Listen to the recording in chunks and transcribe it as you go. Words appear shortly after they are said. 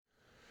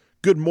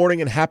Good morning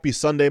and happy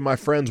Sunday, my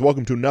friends.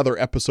 Welcome to another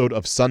episode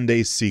of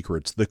Sunday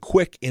Secrets, the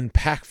quick,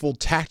 impactful,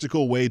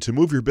 tactical way to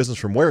move your business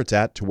from where it's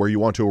at to where you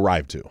want to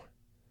arrive to.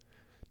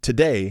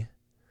 Today,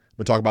 I'm going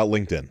to talk about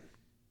LinkedIn.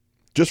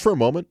 Just for a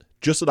moment,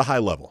 just at a high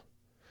level.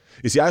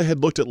 You see, I had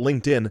looked at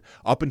LinkedIn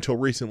up until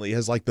recently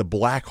as like the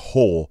black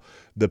hole,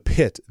 the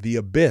pit, the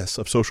abyss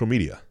of social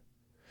media.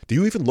 Do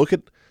you even look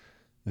at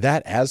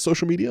that as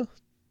social media?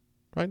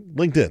 Right?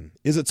 LinkedIn.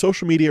 Is it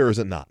social media or is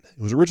it not?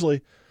 It was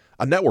originally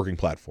a networking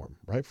platform,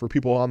 right, for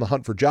people on the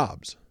hunt for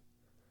jobs.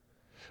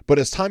 But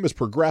as time has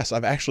progressed,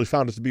 I've actually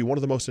found it to be one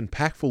of the most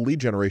impactful lead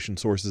generation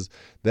sources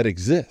that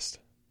exist.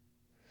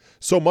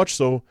 So much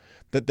so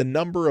that the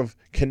number of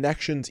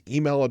connections,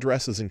 email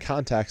addresses, and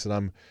contacts that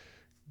I'm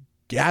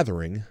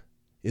gathering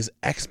is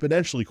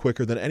exponentially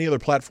quicker than any other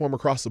platform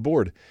across the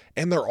board.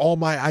 And they're all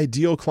my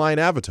ideal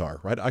client avatar,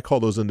 right? I call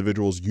those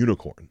individuals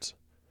unicorns.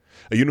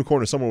 A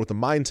unicorn is someone with a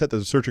mindset that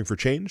is searching for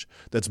change,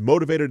 that's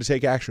motivated to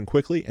take action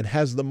quickly, and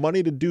has the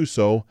money to do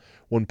so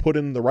when put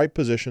in the right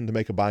position to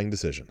make a buying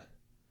decision.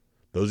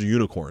 Those are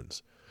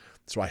unicorns.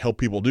 That's what I help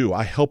people do.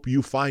 I help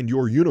you find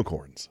your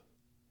unicorns.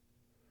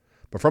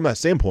 But from that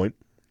standpoint,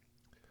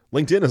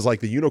 LinkedIn is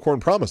like the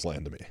unicorn promised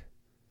land to me.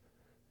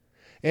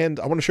 And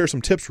I want to share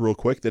some tips real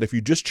quick that if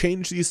you just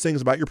change these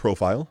things about your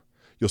profile,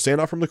 you'll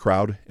stand out from the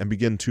crowd and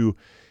begin to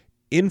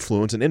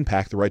influence and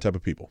impact the right type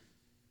of people.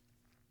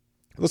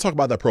 Let's talk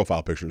about that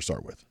profile picture to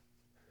start with.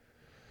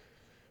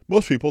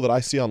 Most people that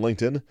I see on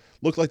LinkedIn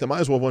look like they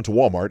might as well went to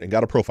Walmart and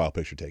got a profile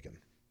picture taken,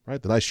 right?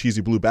 The nice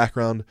cheesy blue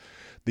background,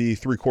 the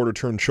 3/4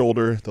 turned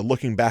shoulder, the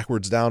looking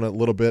backwards down a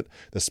little bit,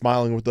 the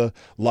smiling with the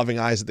loving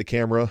eyes at the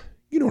camera.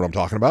 You know what I'm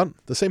talking about.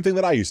 The same thing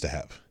that I used to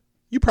have.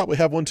 You probably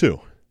have one too,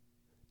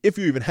 if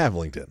you even have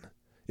LinkedIn.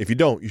 If you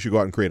don't, you should go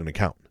out and create an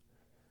account.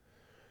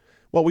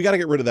 Well, we got to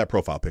get rid of that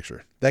profile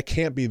picture. That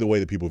can't be the way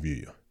that people view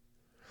you.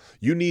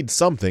 You need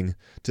something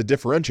to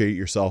differentiate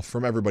yourself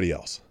from everybody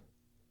else.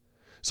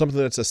 Something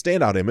that's a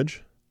standout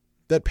image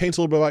that paints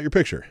a little bit about your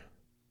picture,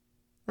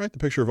 right? The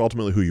picture of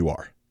ultimately who you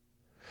are.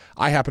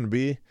 I happen to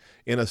be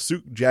in a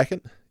suit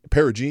jacket, a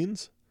pair of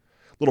jeans,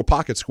 little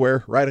pocket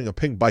square, riding a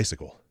pink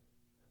bicycle.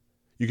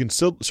 You can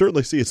still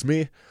certainly see it's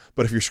me,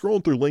 but if you're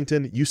scrolling through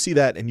LinkedIn, you see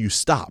that and you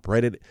stop,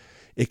 right?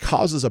 It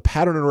causes a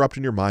pattern interrupt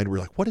in your mind where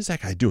you're like, what is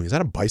that guy doing? Is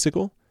that a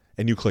bicycle?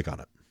 And you click on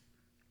it.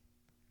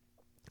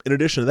 In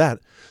addition to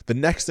that, the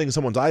next thing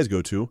someone's eyes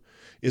go to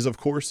is, of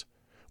course,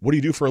 what do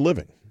you do for a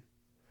living?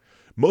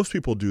 Most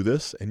people do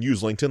this and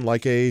use LinkedIn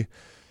like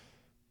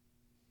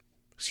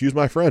excuse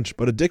my French,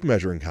 but a dick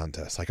measuring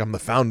contest. Like, I'm the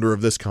founder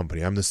of this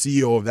company. I'm the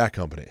CEO of that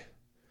company.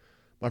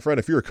 My friend,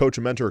 if you're a coach,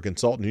 a mentor, a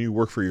consultant, and you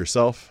work for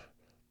yourself,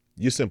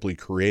 you simply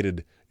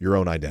created your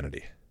own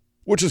identity,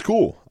 which is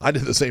cool. I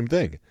did the same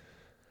thing.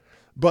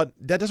 But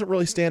that doesn't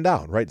really stand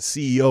out, right?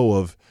 CEO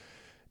of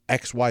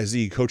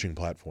XYZ coaching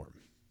platform.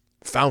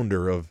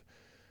 Founder of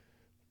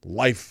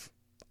Life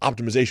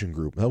Optimization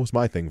Group. That was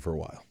my thing for a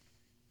while.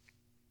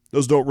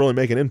 Those don't really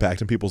make an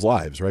impact in people's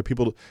lives, right?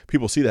 People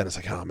see that and it's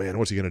like, oh man,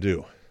 what's he going to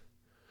do?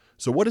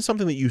 So what is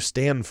something that you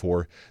stand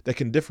for that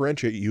can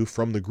differentiate you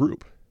from the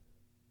group?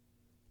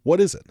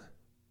 What is it?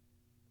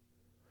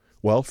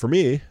 Well, for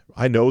me,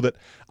 I know that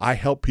I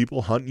help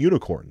people hunt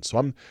unicorns. So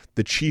I'm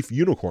the chief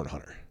unicorn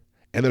hunter.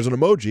 And there's an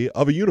emoji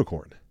of a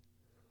unicorn.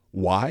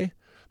 Why?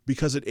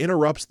 Because it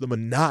interrupts the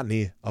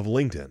monotony of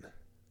LinkedIn.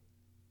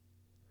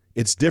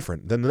 It's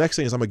different. Then the next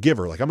thing is I'm a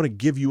giver. Like, I'm going to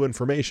give you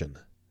information.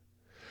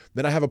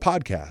 Then I have a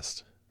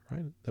podcast,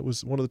 right? That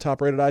was one of the top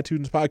rated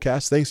iTunes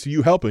podcasts, thanks to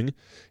you helping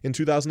in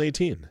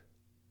 2018.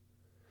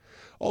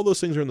 All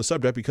those things are in the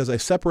subject because they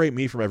separate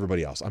me from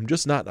everybody else. I'm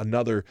just not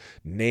another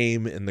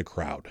name in the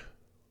crowd.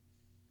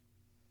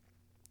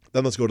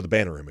 Then let's go to the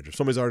banner image. If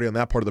somebody's already on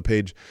that part of the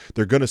page,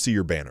 they're going to see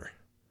your banner.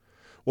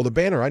 Well, the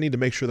banner, I need to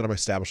make sure that I'm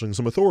establishing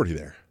some authority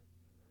there.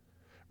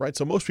 Right?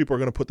 So most people are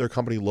going to put their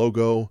company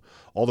logo,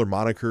 all their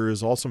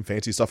monikers, all some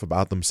fancy stuff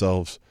about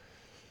themselves.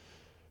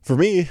 For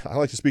me, I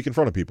like to speak in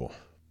front of people.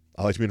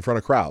 I like to be in front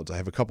of crowds. I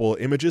have a couple of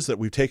images that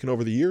we've taken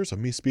over the years of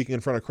me speaking in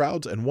front of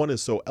crowds, and one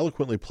is so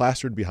eloquently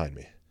plastered behind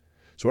me.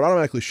 So it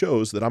automatically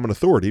shows that I'm an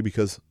authority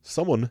because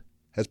someone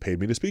has paid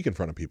me to speak in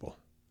front of people,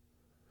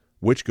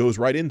 which goes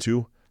right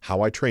into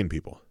how I train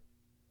people.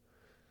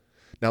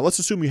 Now let's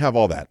assume you have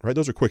all that, right?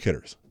 Those are quick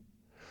hitters.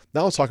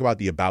 Now let's talk about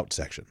the about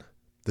section.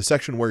 The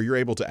section where you're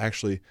able to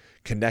actually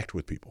connect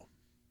with people.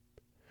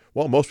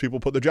 Well, most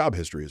people put their job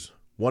histories,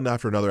 one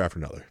after another after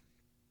another.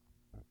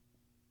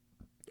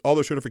 All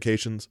their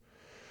certifications,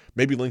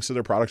 maybe links to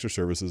their products or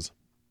services.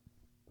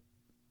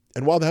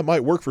 And while that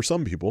might work for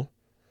some people,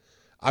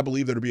 I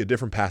believe there'd be a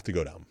different path to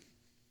go down.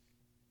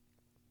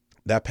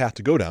 That path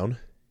to go down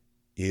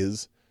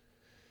is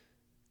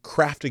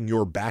crafting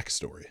your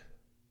backstory.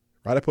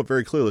 Right? I put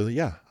very clearly,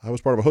 yeah, I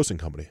was part of a hosting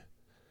company.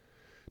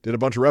 Did a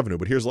bunch of revenue,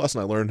 but here's a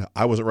lesson I learned.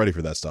 I wasn't ready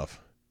for that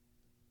stuff.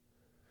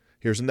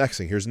 Here's the next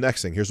thing. Here's the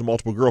next thing. Here's the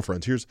multiple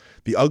girlfriends. Here's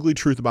the ugly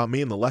truth about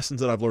me and the lessons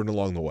that I've learned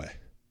along the way.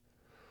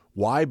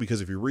 Why?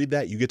 Because if you read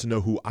that, you get to know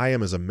who I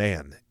am as a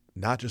man,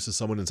 not just as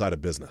someone inside a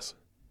business.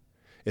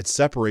 It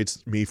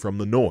separates me from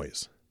the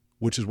noise,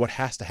 which is what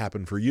has to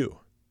happen for you.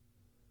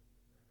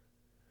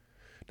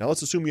 Now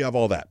let's assume you have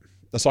all that.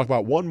 Let's talk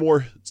about one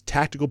more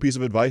tactical piece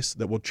of advice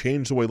that will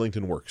change the way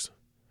LinkedIn works.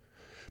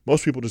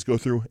 Most people just go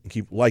through and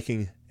keep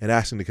liking and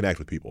asking to connect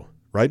with people,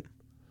 right?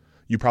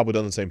 You've probably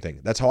done the same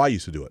thing. That's how I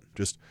used to do it.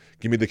 Just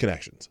give me the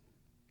connections.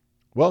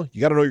 Well, you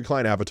got to know your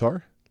client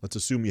avatar. Let's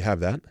assume you have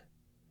that.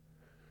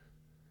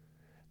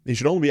 You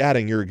should only be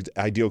adding your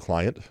ideal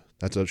client.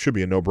 That should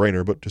be a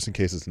no-brainer, but just in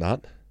case it's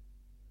not.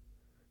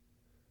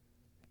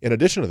 In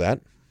addition to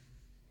that,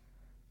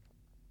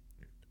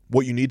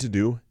 what you need to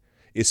do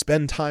is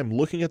spend time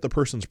looking at the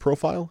person's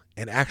profile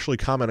and actually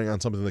commenting on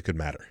something that could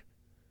matter.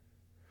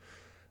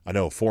 I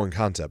know, foreign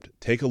concept.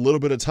 Take a little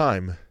bit of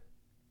time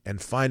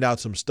and find out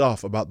some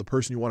stuff about the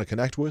person you want to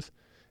connect with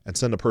and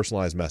send a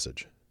personalized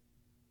message.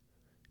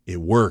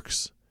 It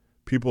works.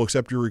 People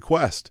accept your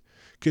request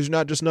because you're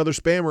not just another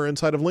spammer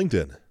inside of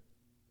LinkedIn.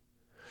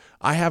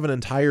 I have an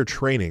entire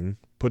training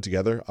put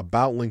together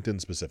about LinkedIn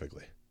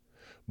specifically.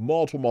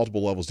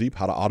 Multiple levels deep,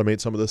 how to automate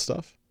some of this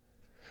stuff,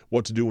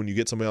 what to do when you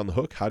get somebody on the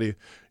hook, how do you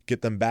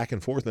get them back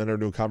and forth and enter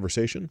into a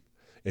conversation.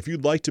 If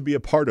you'd like to be a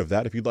part of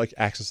that, if you'd like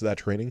access to that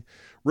training,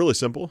 really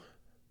simple.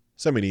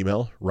 Send me an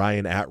email,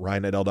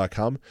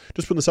 ryan@ryanidell.com.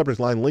 Just put in the subject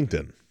line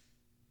LinkedIn.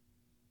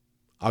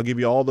 I'll give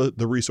you all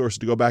the resources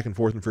to go back and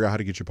forth and figure out how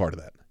to get you part of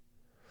that.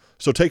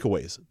 So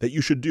takeaways that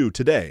you should do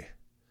today.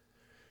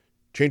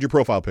 Change your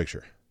profile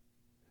picture.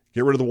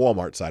 Get rid of the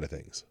Walmart side of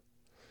things.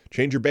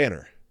 Change your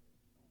banner.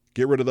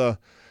 Get rid of the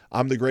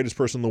I'm the greatest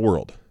person in the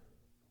world.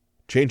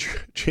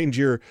 Change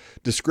your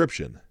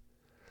description.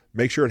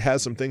 Make sure it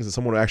has some things that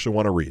someone will actually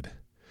want to read.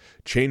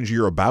 Change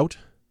your about.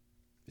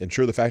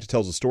 Ensure the fact it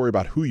tells a story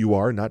about who you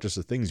are, not just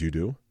the things you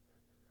do.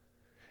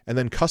 And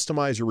then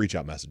customize your reach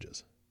out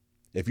messages.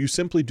 If you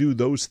simply do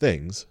those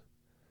things,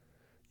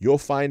 you'll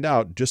find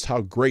out just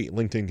how great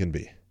LinkedIn can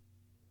be.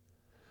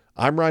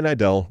 I'm Ryan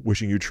Idell,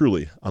 wishing you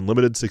truly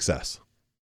unlimited success.